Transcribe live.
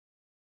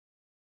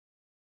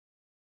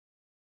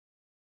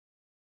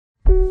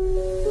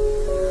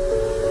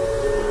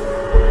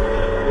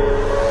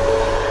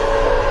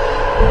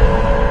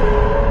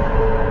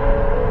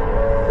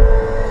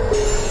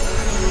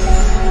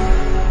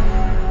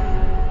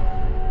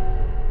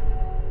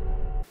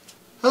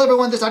Hello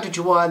everyone, this is Dr.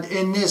 Jawad.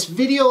 In this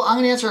video, I'm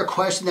going to answer a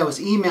question that was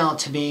emailed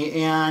to me,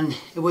 and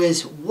it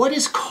was, what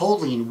is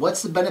choline?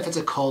 What's the benefits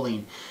of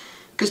choline?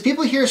 Because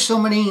people hear so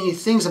many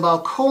things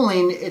about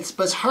choline,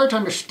 but it's hard to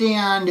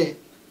understand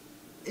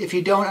if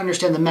you don't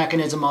understand the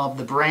mechanism of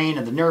the brain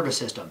and the nervous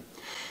system.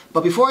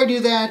 But before I do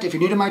that, if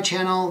you're new to my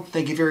channel,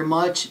 thank you very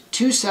much.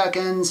 2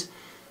 seconds,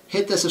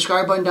 hit the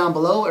subscribe button down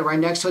below, and right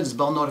next to it is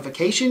bell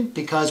notification,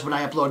 because when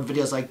I upload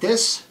videos like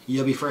this,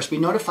 you'll be first to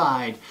be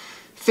notified.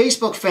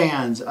 Facebook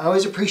fans, I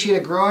always appreciate a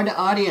growing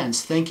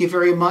audience. Thank you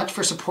very much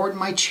for supporting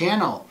my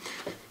channel.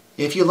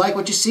 If you like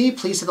what you see,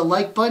 please hit the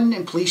like button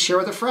and please share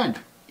with a friend.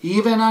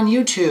 Even on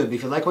YouTube,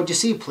 if you like what you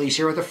see, please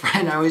share with a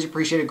friend. I always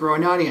appreciate a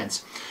growing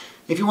audience.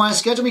 If you want to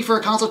schedule me for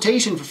a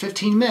consultation for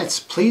 15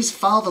 minutes, please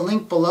follow the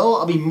link below.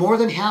 I'll be more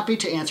than happy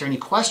to answer any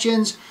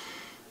questions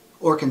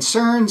or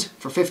concerns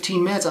for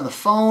 15 minutes on the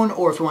phone,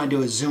 or if you want to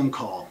do a Zoom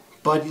call.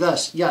 But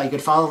thus, yeah, you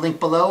could follow the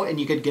link below and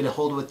you could get a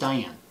hold with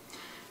Diane.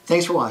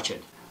 Thanks for watching.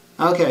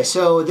 Okay,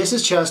 so this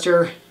is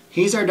Chester.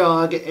 He's our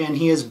dog and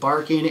he is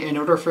barking. In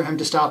order for him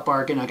to stop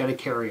barking, I got to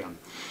carry him.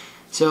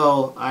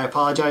 So I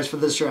apologize for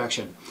the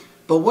distraction.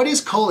 But what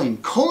is choline?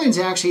 Choline's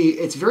actually,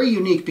 it's very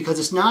unique because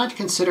it's not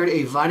considered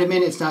a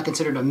vitamin, it's not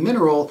considered a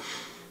mineral.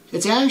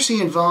 It's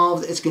actually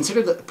involved, it's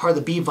considered part of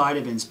the B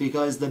vitamins,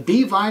 because the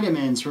B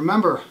vitamins,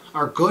 remember,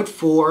 are good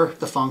for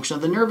the function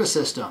of the nervous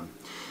system.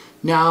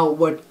 Now,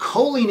 what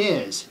choline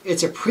is,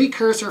 it's a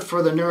precursor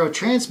for the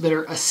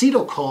neurotransmitter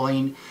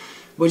acetylcholine,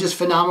 which is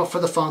phenomenal for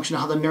the function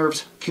of how the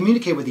nerves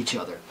communicate with each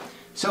other.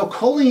 So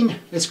choline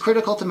is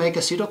critical to make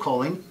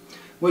acetylcholine,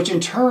 which in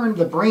turn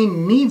the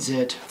brain needs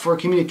it for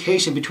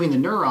communication between the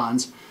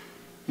neurons.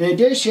 In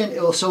addition,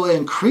 it will also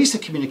increase the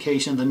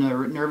communication of the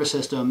nervous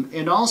system,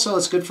 and also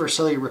it's good for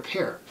cellular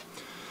repair.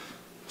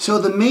 So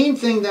the main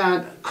thing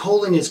that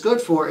choline is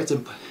good for, it's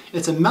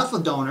a methyl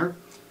donor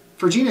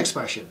for gene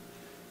expression.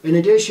 In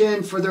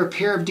addition, for the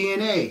repair of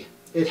DNA,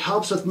 it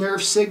helps with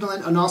nerve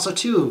signaling and also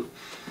too,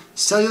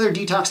 cellular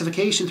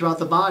detoxification throughout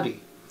the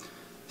body.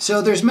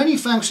 So there's many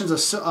functions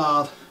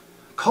of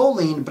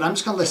choline, but I'm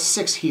just going to list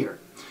 6 here.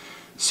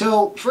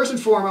 So first and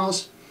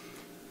foremost,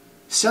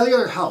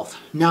 cellular health.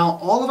 Now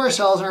all of our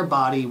cells in our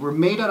body were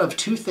made out of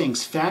 2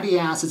 things, fatty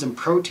acids and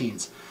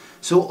proteins.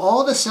 So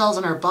all the cells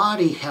in our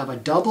body have a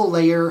double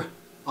layer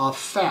of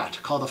fat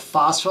called a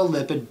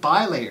phospholipid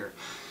bilayer.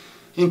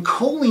 And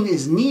choline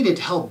is needed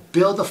to help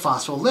build the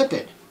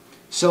phospholipid.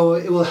 So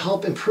it will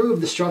help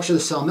improve the structure of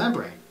the cell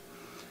membrane.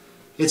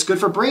 It's good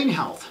for brain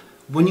health.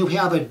 When you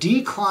have a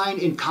decline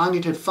in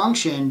cognitive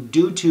function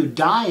due to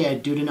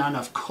diet, due to not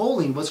enough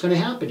choline, what's going to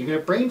happen? You're going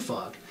to have brain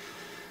fog.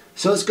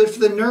 So it's good for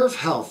the nerve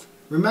health.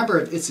 Remember,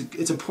 it's an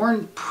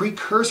important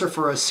precursor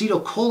for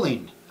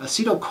acetylcholine.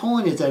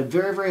 Acetylcholine is a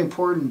very, very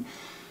important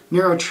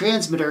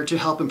neurotransmitter to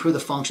help improve the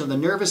function of the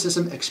nervous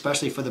system,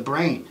 especially for the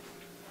brain.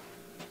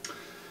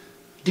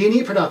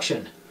 DNA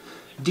production.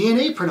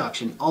 DNA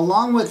production.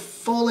 Along with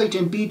folate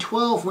and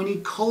B12, we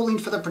need choline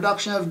for the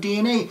production of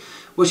DNA,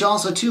 which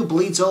also too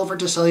bleeds over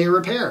to cellular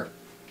repair.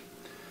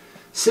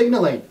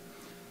 Signaling.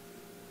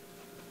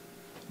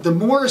 The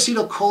more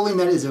acetylcholine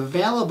that is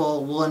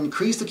available will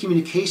increase the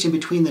communication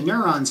between the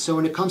neurons, so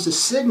when it comes to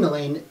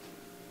signaling,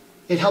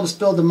 it helps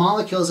build the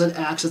molecules that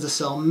act as the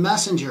cell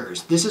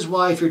messengers. This is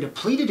why if you're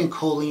depleted in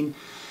choline,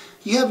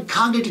 you have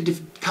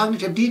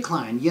cognitive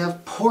decline, you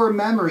have poor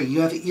memory, you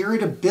have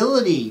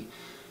irritability,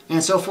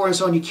 and so forth and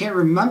so on. You can't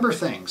remember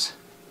things.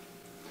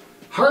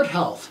 Heart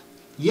health.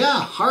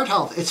 Yeah, heart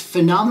health. It's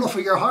phenomenal for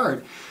your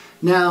heart.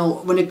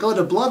 Now, when it goes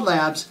to blood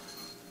labs,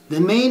 the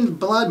main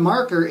blood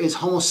marker is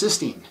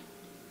homocysteine.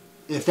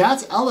 If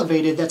that's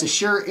elevated, that's a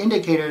sure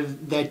indicator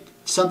that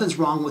something's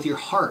wrong with your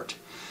heart.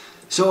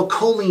 So what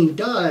choline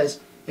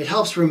does, it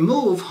helps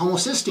remove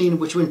homocysteine,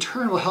 which in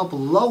turn will help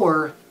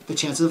lower the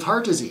chances of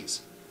heart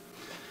disease.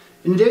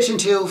 In addition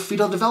to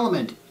fetal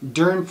development,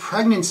 during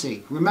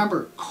pregnancy,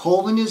 remember,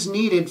 choline is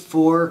needed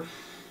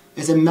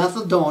as a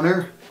methyl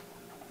donor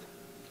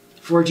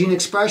for gene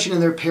expression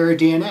in the repair of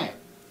DNA.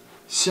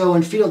 So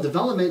in fetal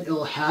development, it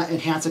will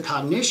enhance the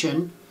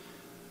cognition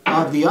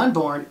of the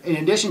unborn, in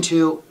addition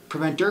to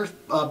prevent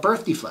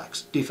birth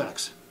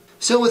defects.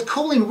 So with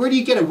choline, where do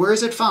you get it? Where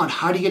is it found?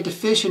 How do you get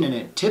deficient in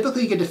it?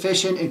 Typically you get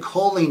deficient in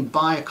choline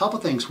by a couple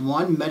things.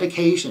 One,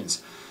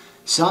 medications.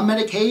 Some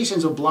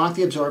medications will block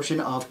the absorption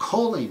of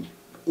choline,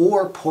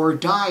 or poor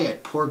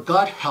diet, poor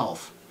gut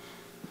health.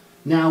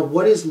 Now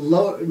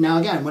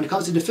again, when it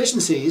comes to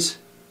deficiencies,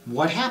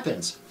 what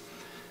happens?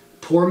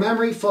 Poor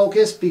memory,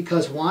 focus,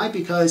 because why?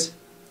 Because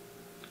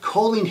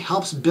choline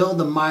helps build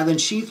the myelin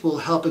sheath, will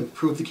help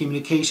improve the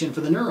communication for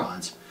the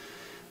neurons.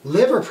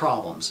 Liver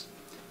problems.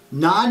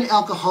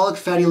 Non-alcoholic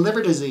fatty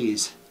liver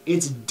disease.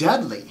 It's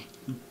deadly.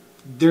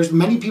 There's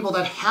many people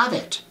that have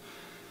it.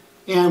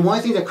 And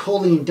one thing that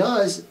choline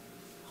does,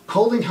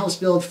 choline helps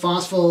build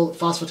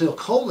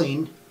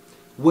phosphatidylcholine,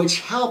 which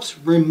helps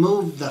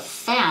remove the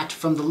fat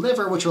from the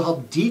liver, which will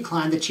help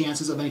decline the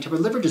chances of any type of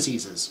liver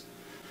diseases.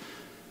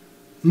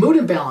 Mood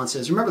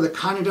imbalances. Remember the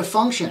cognitive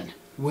function.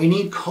 We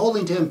need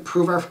choline to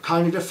improve our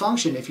cognitive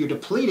function. If you're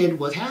depleted,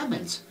 what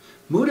happens?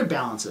 Mood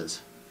imbalances.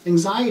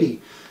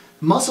 anxiety,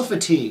 muscle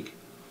fatigue,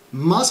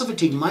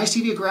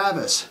 myasthenia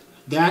gravis.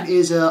 That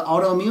is an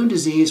autoimmune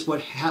disease.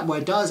 What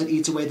it does, it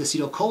eats away the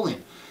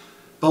acetylcholine.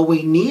 But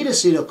we need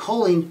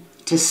acetylcholine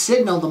to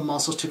signal the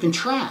muscles to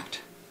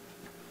contract,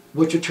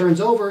 which it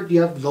turns over,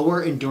 you have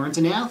lower endurance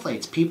in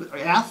athletes.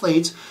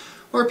 Athletes,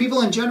 or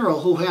people in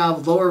general who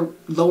have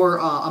lower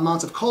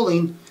amounts of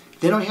choline,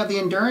 they don't have the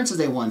endurance as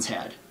they once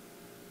had.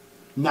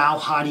 Now,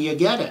 how do you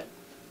get it?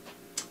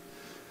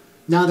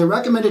 Now, the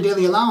recommended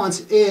daily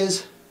allowance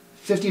is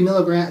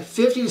 500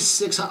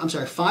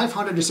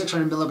 to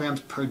 600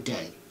 milligrams per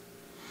day.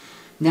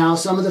 Now,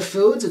 some of the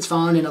foods, it's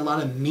found in a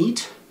lot of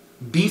meat.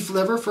 Beef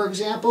liver, for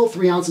example,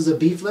 3 ounces of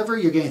beef liver,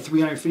 you're getting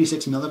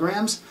 356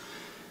 milligrams.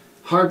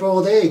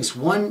 Hard-boiled eggs,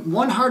 one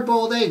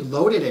hard-boiled egg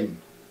loaded in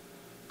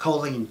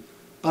choline,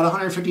 about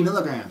 150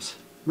 milligrams.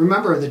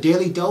 Remember, the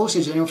daily dose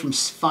is anywhere from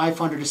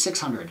 500 to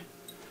 600.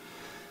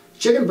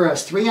 Chicken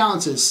breast, 3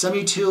 ounces,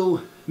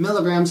 72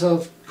 milligrams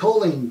of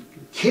choline.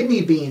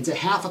 Kidney beans, a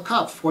half a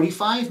cup,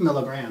 45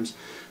 milligrams.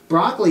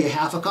 Broccoli, a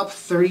half a cup,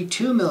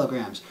 32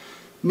 milligrams.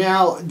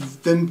 Now,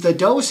 the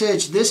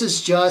dosage, this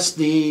is just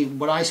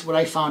what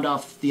I found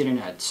off the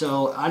internet.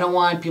 So I don't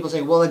want people to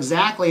say, well,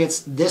 exactly, it's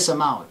this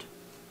amount.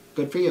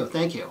 Good for you,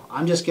 thank you.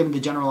 I'm just giving the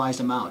generalized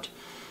amount.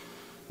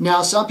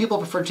 Now, some people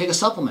prefer to take a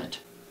supplement.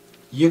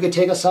 You could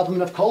take a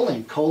supplement of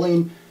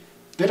choline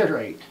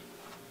bitartrate.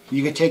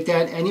 You could take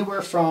that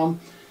anywhere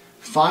from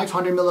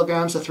 500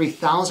 milligrams to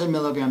 3,000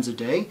 milligrams a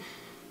day.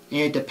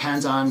 It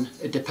depends on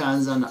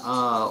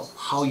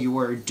how you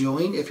are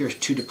doing. If you're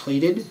too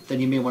depleted, then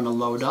you may want to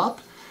load up.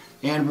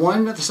 And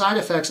one of the side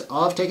effects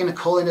of taking a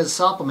choline as a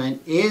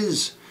supplement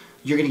is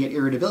you're going to get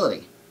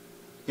irritability.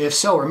 If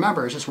so,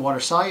 remember, it's just water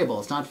soluble.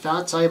 It's not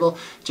fat soluble.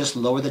 Just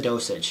lower the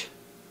dosage.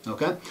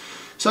 Okay?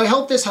 So I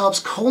hope this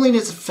helps. Choline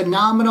is a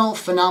phenomenal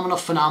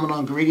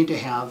ingredient to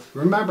have.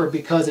 Remember,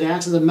 because it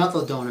acts as a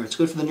methyl donor. It's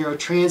good for the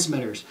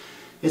neurotransmitters.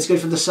 It's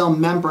good for the cell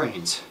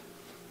membranes.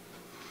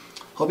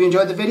 Hope you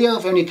enjoyed the video.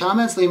 If you have any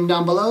comments, leave them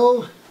down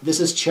below. This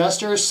is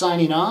Chester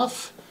signing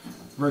off.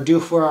 We're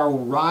due for our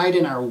ride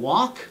and our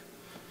walk.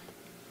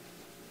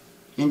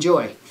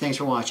 Enjoy. Thanks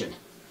for watching.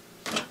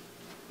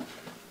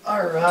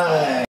 All right.